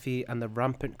Gaddafi and the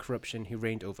rampant corruption he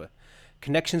reigned over.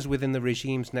 Connections within the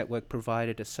regime's network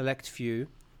provided a select few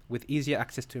with easier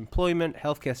access to employment,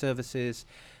 healthcare services,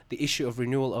 the issue of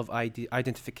renewal of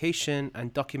identification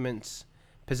and documents,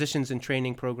 positions in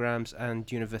training programs and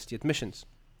university admissions.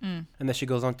 And then she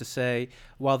goes on to say,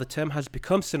 while the term has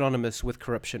become synonymous with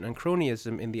corruption and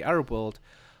cronyism in the Arab world,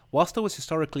 Wasta was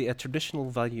historically a traditional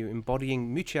value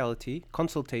embodying mutuality,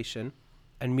 consultation,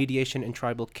 and mediation in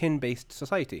tribal kin-based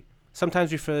society.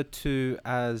 Sometimes referred to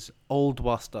as Old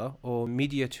Wasta or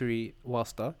Mediatory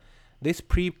Wasta, this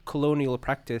pre-colonial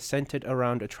practice centered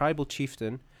around a tribal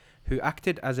chieftain who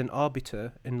acted as an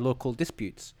arbiter in local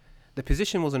disputes. The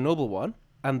position was a noble one,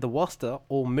 and the wasta,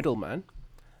 or middleman,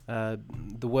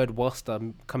 the word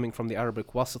wasta coming from the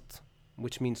Arabic wasat,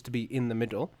 which means to be in the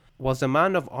middle, was a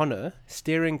man of honor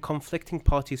steering conflicting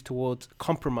parties towards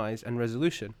compromise and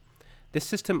resolution. This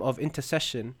system of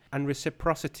intercession and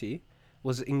reciprocity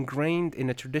was ingrained in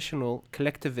a traditional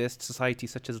collectivist society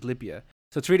such as Libya.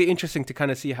 So it's really interesting to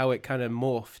kind of see how it kind of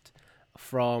morphed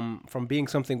from being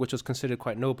something which was considered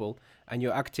quite noble, and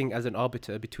you're acting as an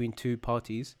arbiter between two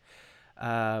parties,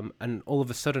 and all of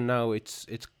a sudden now it's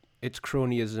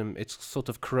cronyism, it's sort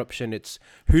of corruption, it's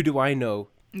who do I know,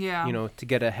 to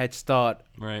get a head start,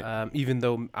 right? Even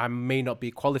though I may not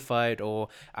be qualified or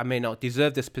I may not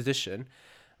deserve this position,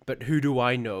 but who do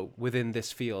I know within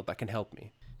this field that can help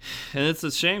me? And it's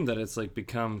a shame that it's like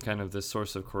become kind of this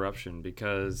source of corruption,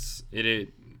 because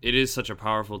it is such a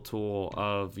powerful tool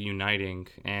of uniting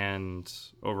and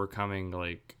overcoming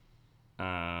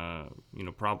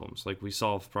problems. Like, we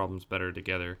solve problems better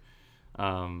together,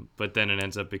 but then it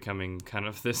ends up becoming kind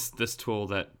of this tool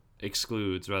that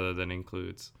excludes rather than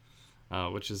includes,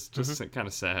 which is just kind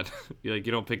of sad. You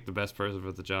don't pick the best person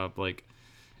for the job. Like,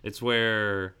 it's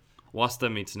where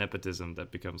wasta meets nepotism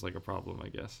that becomes like a problem, I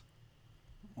guess.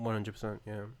 100%,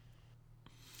 yeah.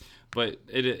 But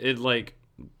it like,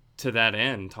 to that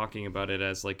end, talking about it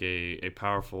as like a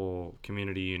powerful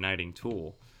community uniting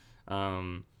tool,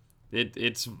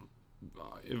 it's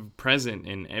present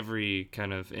in every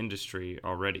kind of industry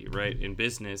already, right? In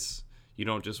business, you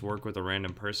don't just work with a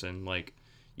random person. Like,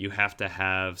 you have to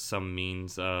have some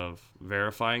means of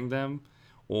verifying them,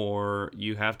 or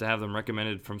you have to have them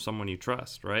recommended from someone you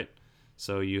trust, right?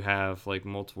 So you have like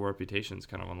multiple reputations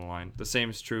kind of on the line. The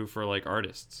same is true for like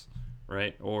artists,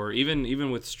 right? Or even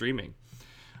with streaming.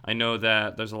 I know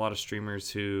that there's a lot of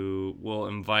streamers who will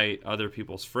invite other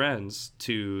people's friends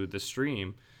to the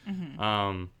stream,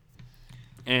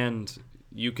 and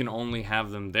you can only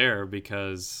have them there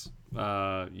because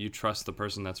you trust the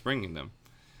person that's bringing them.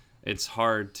 It's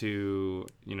hard to,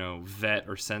 vet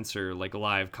or censor like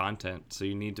live content, so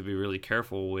you need to be really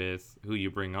careful with who you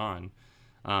bring on,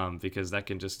 because that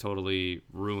can just totally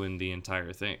ruin the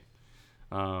entire thing.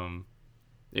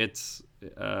 It's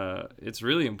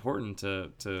really important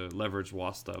to leverage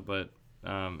wasta, but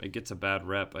it gets a bad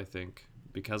rep, I think,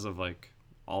 because of like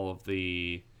all of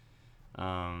the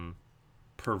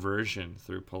perversion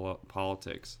through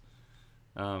politics.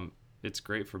 It's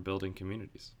great for building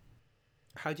communities.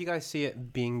 How do you guys see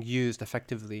it being used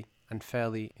effectively and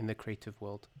fairly in the creative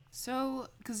world? So,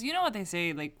 because you know what they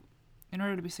say, like, in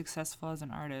order to be successful as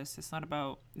an artist, it's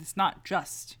not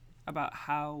just about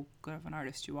how good of an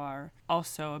artist you are.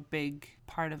 Also, a big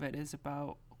part of it is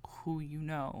about who you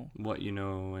know. What you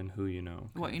know and who you know.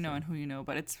 What you know and who you know.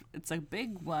 But it's like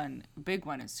big one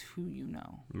is who you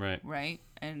know. Right. Right?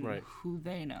 And who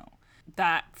they know.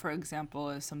 That, for example,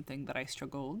 is something that I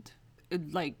struggled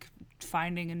like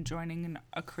finding and joining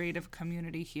a creative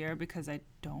community here, because I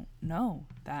don't know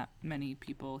that many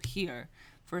people here,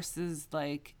 versus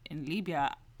like in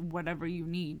Libya, whatever you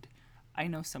need, I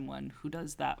know someone who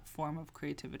does that form of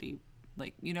creativity.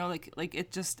 Like,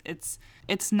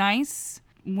 it's nice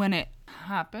when it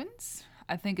happens.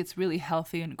 I think it's really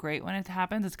healthy and great when it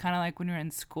happens. It's kind of like when you're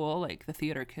in school, like the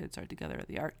theater kids are together,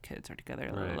 the art kids are together,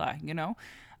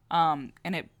 and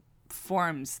it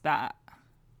forms that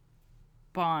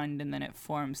bond, and then it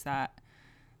forms that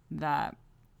I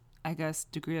guess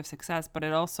degree of success. But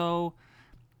it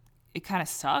kind of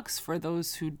sucks for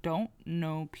those who don't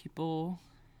know people,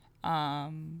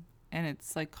 and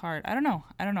it's like hard. I don't know.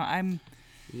 I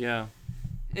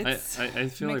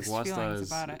feel like wasta is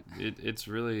it's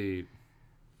really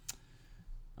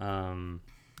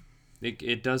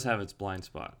it does have its blind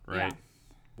spot, right?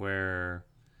 Where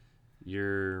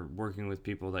you're working with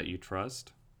people that you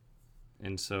trust,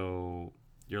 and so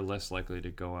you're less likely to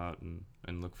go out and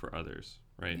look for others,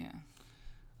 right?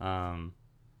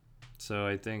 So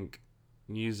I think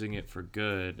using it for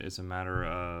good is a matter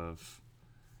of,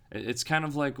 it's kind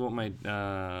of like what my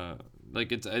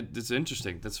it's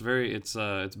interesting. That's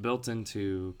it's built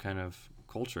into kind of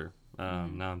culture.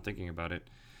 Now I'm thinking about it.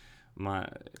 My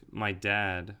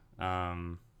dad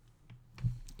in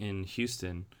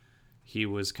Houston, he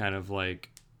was kind of like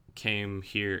came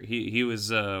here. He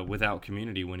was without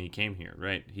community when he came here,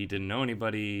 right? He didn't know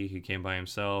anybody. He came by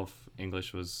himself.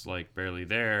 English was like barely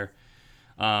there.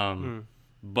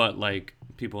 But like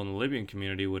people in the Libyan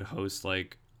community would host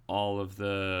like all of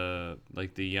the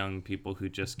young people who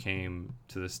just came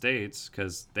to the States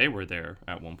because they were there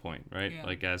at one point, right?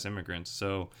 Like as immigrants.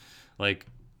 So like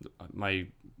my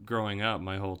growing up,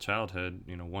 my whole childhood,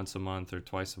 once a month or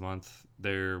twice a month,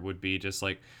 there would be just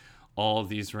like all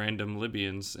these random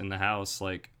Libyans in the house,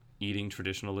 like, eating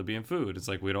traditional Libyan food. It's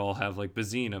like we'd all have like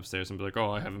Bazine upstairs and be like,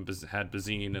 oh, I haven't had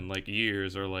Bazine in like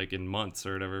years or like in months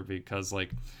or whatever, because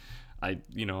like I'm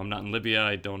not in Libya,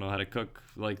 I don't know how to cook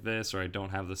like this, or I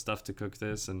don't have the stuff to cook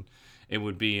this. And it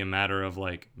would be a matter of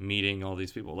like meeting all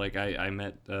these people. Like I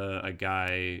met a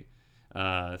guy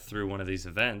through one of these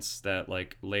events that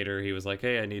like later he was like,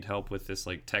 hey, I need help with this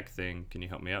like tech thing, can you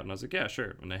help me out? And I was like, yeah,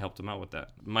 sure. And I helped him out with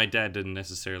that. My dad didn't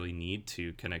necessarily need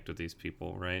to connect with these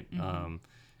people, right? Mm-hmm.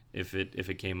 If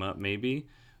it came up, maybe,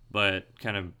 but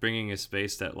kind of bringing a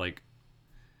space that like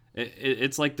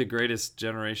it's like the greatest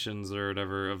generations or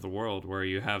whatever of the world, where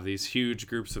you have these huge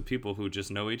groups of people who just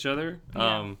know each other.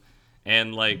 Yeah.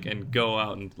 And go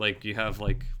out and like you have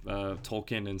like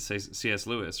Tolkien and C.S.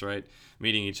 Lewis, right,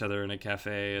 meeting each other in a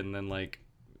cafe and then like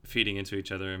feeding into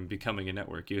each other and becoming a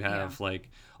network. You have like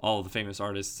all the famous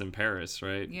artists in Paris,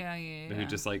 right? Yeah. Who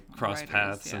just like cross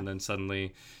paths, and then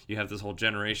suddenly you have this whole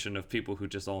generation of people who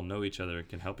just all know each other and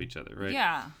can help each other, right?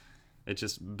 Yeah. It's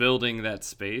just building that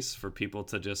space for people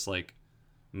to just like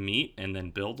meet and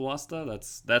then build wasta.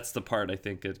 That's the part I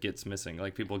think that gets missing.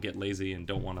 Like people get lazy and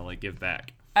don't want to like give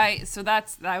back. I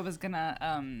was gonna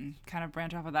kind of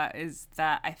branch off of that, is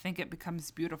that I think it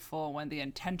becomes beautiful when the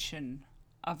intention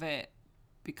of it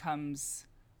becomes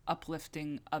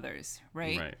uplifting others,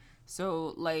 right?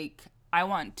 So like I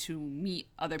want to meet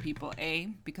other people,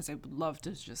 because I would love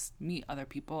to just meet other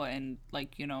people and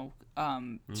like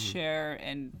share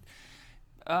and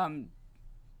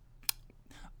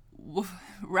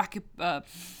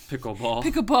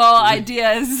pickleball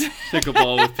ideas.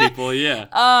 Pickleball with people, yeah.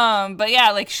 But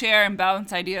yeah, like share and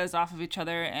bounce ideas off of each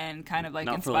other and kind of like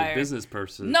not inspire. Not for like business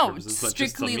purposes. No,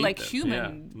 strictly like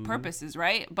human purposes,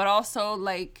 right? But also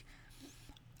like,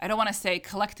 I don't want to say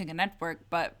collecting a network,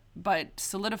 but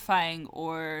solidifying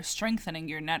or strengthening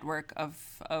your network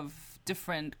of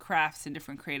different crafts and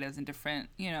different creatives and different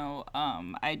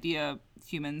idea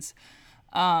humans.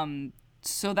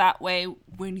 So that way,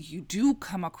 when you do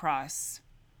come across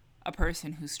a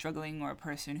person who's struggling or a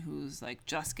person who's like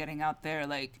just getting out there,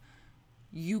 like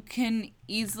you can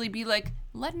easily be like,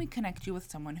 let me connect you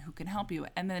with someone who can help you.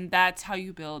 And then that's how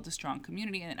you build a strong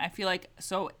community. And I feel like,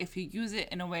 so if you use it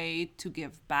in a way to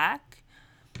give back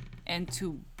and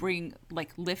to bring,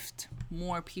 like, lift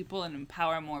more people and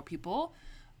empower more people,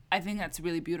 I think that's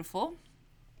really beautiful.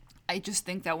 I just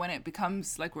think that when it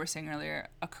becomes, like we were saying earlier,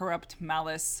 a corrupt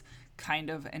malice kind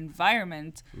of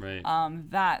environment, right.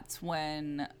 That's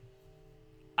when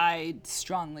I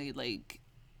strongly like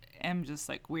am just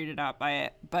like weirded out by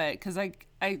it. But because I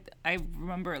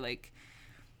remember like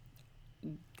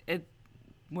it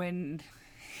when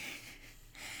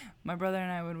my brother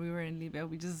and I, when we were in Libya,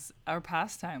 our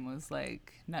pastime was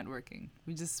like networking.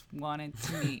 We just wanted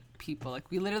to meet people.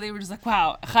 Like we literally were just like,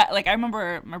 wow. Like I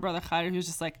remember my brother Khalid, he was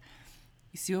just like,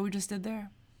 you see what we just did there?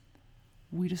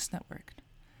 We just networked.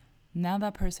 Now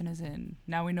that person is in.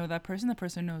 Now we know that person. The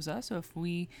person knows us. So if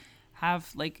we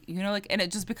have like, and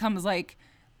it just becomes like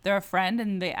they're a friend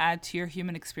and they add to your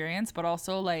human experience, but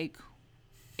also like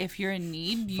if you're in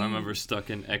need, if I'm ever stuck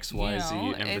in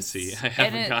XYZ embassy, I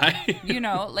have a guy.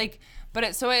 But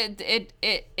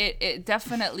it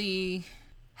definitely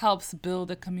helps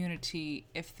build a community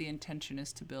if the intention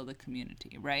is to build a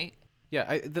community, right?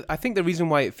 Yeah, I think the reason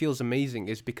why it feels amazing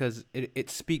is because it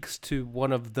speaks to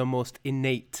one of the most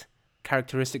innate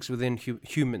characteristics within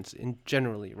humans in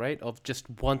generally, right? Of just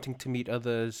wanting to meet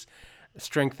others,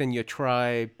 strengthen your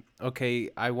tribe. Okay,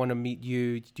 I want to meet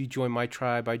you. You join my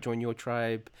tribe. I join your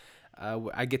tribe.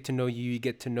 I get to know you. You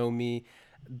get to know me.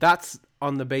 That's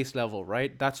on the base level,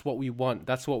 right? That's what we want.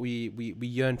 That's what we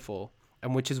yearn for.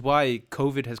 And which is why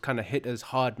COVID has kind of hit us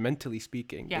hard, mentally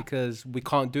speaking, because we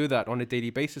can't do that on a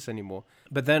daily basis anymore.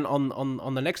 But then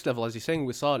on the next level, as you're saying,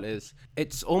 Wisal, is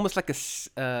it's almost like it's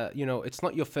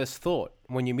not your first thought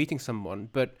when you're meeting someone,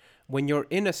 but when you're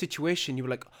in a situation, you're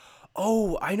like,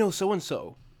 oh, I know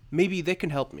so-and-so. Maybe they can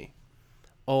help me.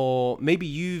 Or maybe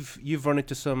you've run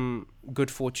into some good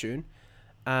fortune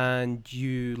and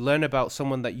you learn about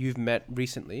someone that you've met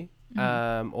recently,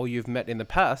 or you've met in the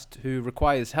past who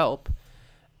requires help.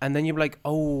 And then you're like,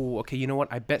 oh, okay, you know what?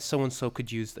 I bet so-and-so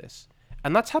could use this.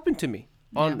 And that's happened to me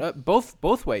on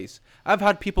both ways. I've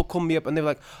had people call me up and they're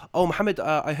like, oh, Mohammed,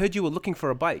 I heard you were looking for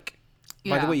a bike.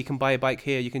 Yeah. By the way, you can buy a bike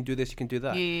here. You can do this. You can do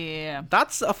that. Yeah.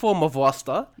 That's a form of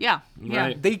wasta. Yeah.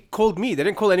 Right. They called me. They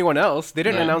didn't call anyone else. They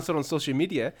didn't announce it on social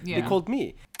media. Yeah. They called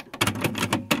me.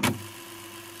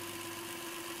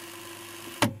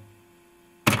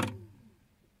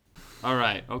 All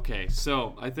right. Okay.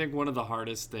 So I think one of the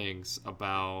hardest things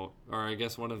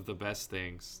one of the best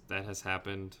things that has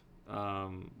happened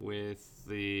with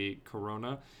the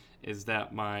corona is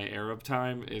that my Arab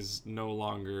time is no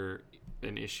longer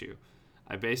an issue.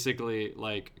 I basically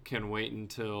like can wait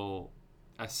until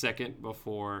a second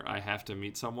before I have to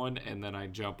meet someone, and then I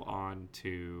jump on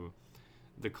to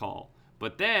the call.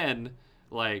 But then,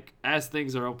 like, as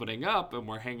things are opening up and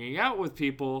we're hanging out with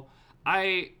people,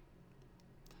 I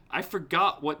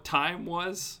forgot what time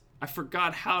was. I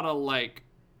forgot how to, like,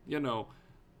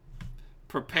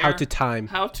 prepare. How to time.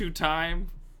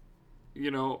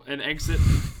 An exit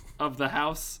of the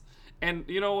house. And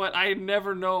you know what? I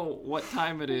never know what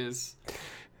time it is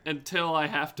until I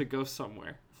have to go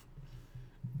somewhere.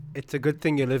 It's a good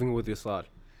thing you're living with your slot.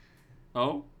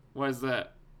 Oh? Why is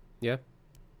that? Yeah.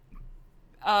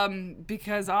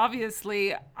 Because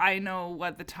obviously I know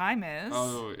what the time is.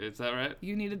 Oh, is that right?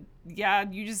 You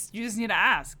just need to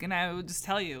ask, and I will just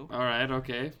tell you. All right,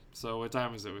 okay. So what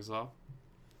time is it, Wisal?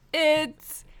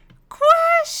 It's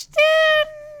question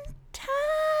time.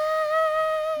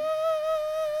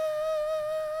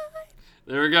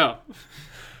 There we go.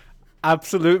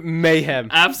 Absolute mayhem.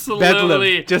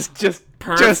 Absolutely. Bedlam. Just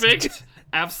perfect.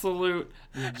 Absolute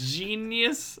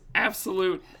genius.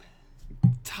 Absolute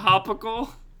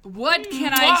topical. What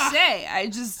can I say?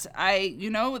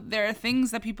 There are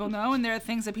things that people know and there are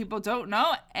things that people don't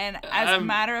know. And as a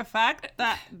matter of fact,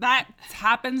 that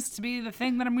happens to be the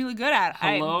thing that I'm really good at.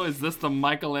 Hello, is this the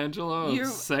Michelangelo of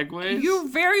segues? You're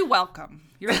very welcome.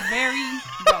 You're very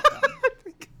welcome.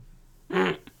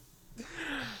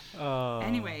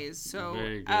 Anyways, so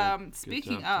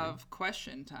speaking of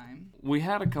question time. We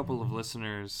had a couple of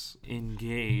listeners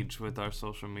engage with our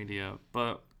social media,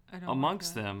 but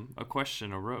amongst them, a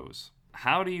question arose.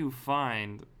 How do you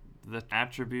find the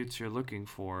attributes you're looking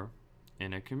for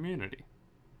in a community?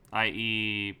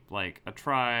 I.e., like a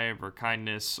tribe or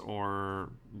kindness or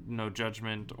no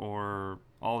judgment or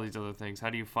all these other things. How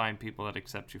do you find people that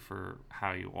accept you for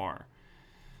how you are?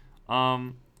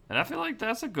 And I feel like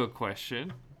that's a good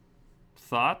question.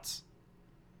 Thoughts?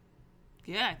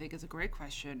 Yeah, I think it's a great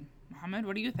question. Mohammed,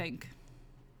 what do you think?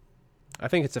 I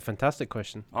think it's a fantastic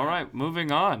question. All right,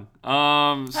 moving on.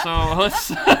 So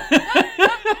let's...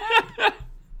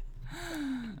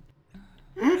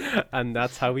 And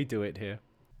that's how we do it here.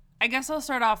 I guess I'll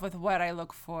start off with what I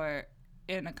look for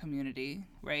in a community,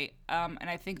 right? And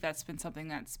I think that's been something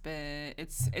that's been...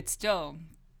 It's still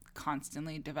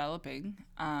constantly developing.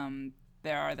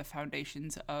 There are the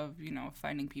foundations of,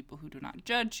 finding people who do not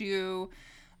judge you,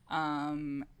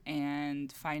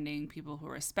 and finding people who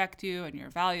respect you and your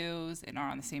values and are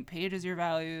on the same page as your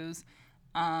values,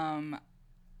 and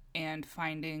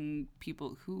finding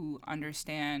people who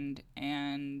understand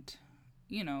and,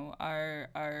 are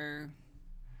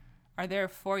there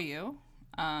for you,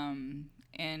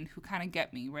 and who kind of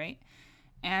get me, right?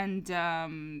 And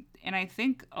I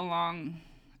think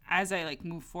as I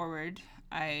move forward,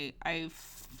 I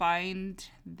find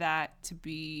that to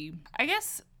be, I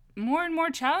guess, more and more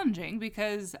challenging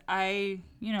because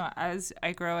as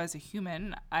I grow as a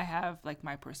human, I have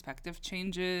my perspective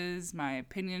changes, my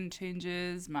opinion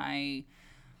changes, I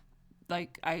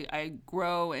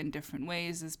grow in different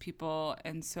ways as people.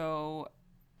 And so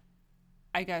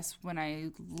I guess when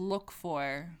I'm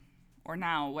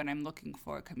looking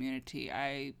for a community,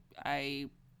 I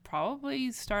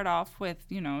probably start off with,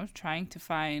 trying to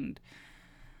find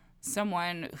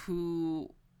someone who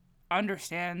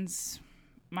understands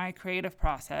my creative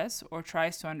process or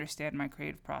tries to understand my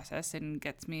creative process and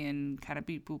gets me in kind of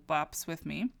beep boop bops with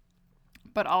me,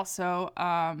 but also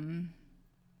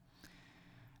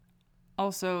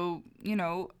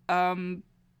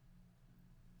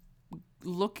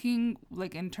looking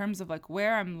in terms of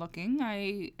where I'm looking.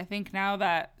 I think now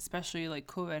that especially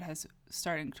COVID has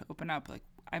starting to open up,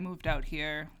 I moved out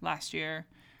here last year,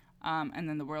 and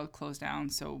then the world closed down.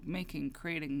 So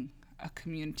creating a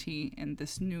community in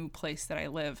this new place that I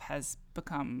live has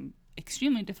become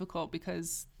extremely difficult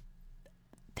because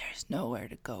there's nowhere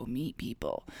to go meet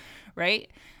people, right?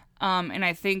 And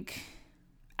I think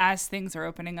as things are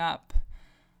opening up,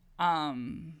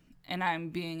 and I'm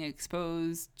being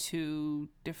exposed to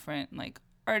different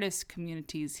artist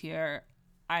communities here,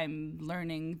 I'm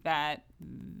learning that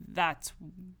that's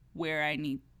where I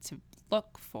need to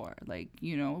look for,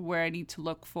 where I need to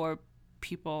look for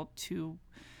people to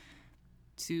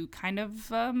kind of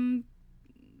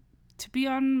to be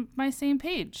on my same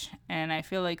page. And I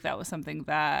feel like that was something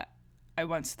that I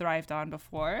once thrived on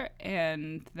before,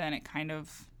 and then it kind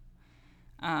of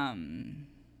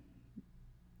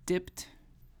dipped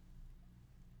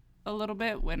a little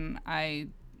bit when I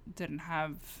didn't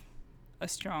have a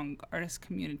strong artist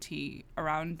community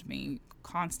around me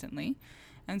constantly.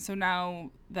 And so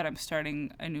now that I'm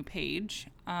starting a new page,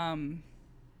 I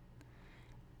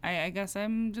guess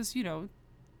I'm just,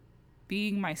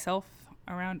 being myself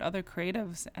around other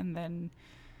creatives and then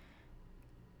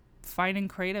finding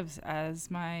creatives as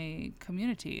my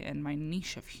community and my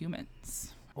niche of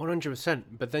humans. 100%.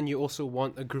 But then you also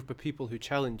want a group of people who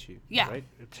challenge you. Yeah. Right?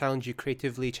 Challenge you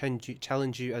creatively,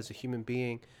 challenge you as a human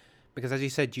being. Because as you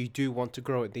said, you do want to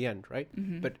grow at the end, right?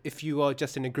 Mm-hmm. But if you are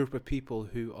just in a group of people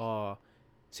who are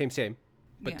same,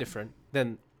 but different,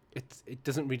 then it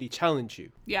doesn't really challenge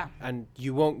you. Yeah. And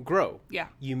you won't grow. Yeah.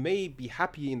 You may be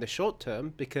happy in the short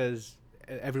term because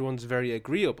everyone's very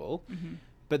agreeable,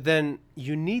 but then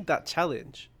you need that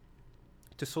challenge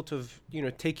to sort of,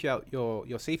 take you out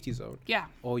your safety zone. Yeah.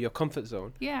 Or your comfort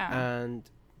zone. Yeah. And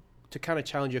to kind of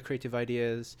challenge your creative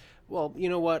ideas. Well, you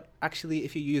know what? Actually,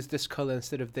 if you use this color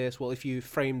instead of this, well, if you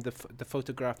frame the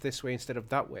photograph this way instead of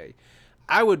that way,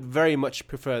 I would very much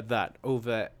prefer that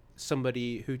over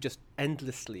somebody who just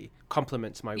endlessly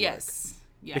compliments my work. Yes.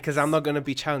 Because I'm not going to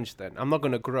be challenged then. I'm not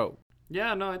going to grow.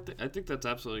 Yeah, no, I think that's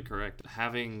absolutely correct.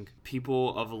 Having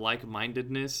people of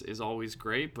like-mindedness is always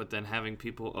great, but then having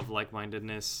people of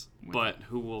like-mindedness but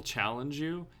who will challenge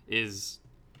you is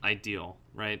ideal,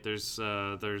 right? There's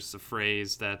a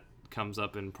phrase that comes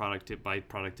up in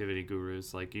productivity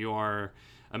gurus, like you are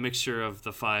a mixture of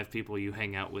the 5 people you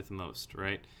hang out with most,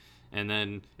 right? And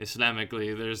then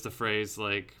Islamically, there's the phrase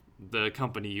like the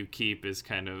company you keep is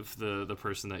kind of the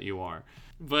person that you are.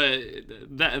 But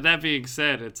that being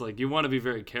said, it's like you want to be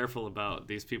very careful about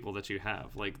these people that you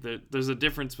have. Like there's a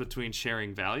difference between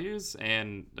sharing values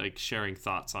and like sharing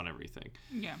thoughts on everything.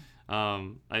 Yeah.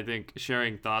 I think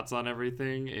sharing thoughts on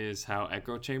everything is how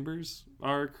echo chambers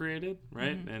are created,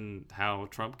 right? Mm-hmm. And how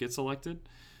Trump gets elected.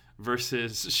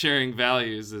 Versus sharing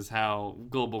values is how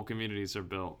global communities are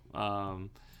built.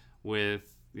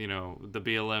 With the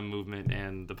BLM movement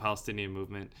and the Palestinian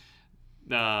movement,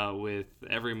 with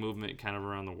every movement kind of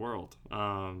around the world.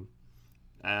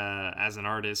 As an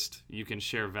artist, you can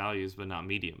share values but not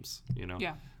mediums.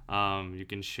 Yeah. You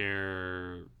can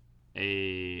share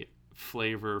a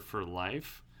flavor for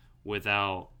life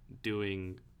without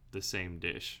doing the same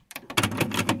dish.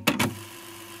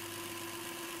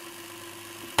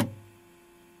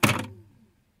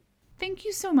 Thank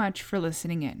you so much for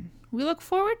listening in. We look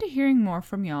forward to hearing more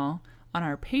from y'all on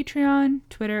our Patreon,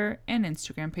 Twitter, and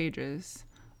Instagram pages.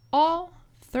 All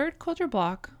Third Culture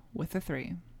Block with a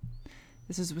 3.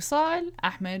 This is Wisal,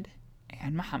 Ahmed,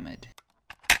 and Muhammad.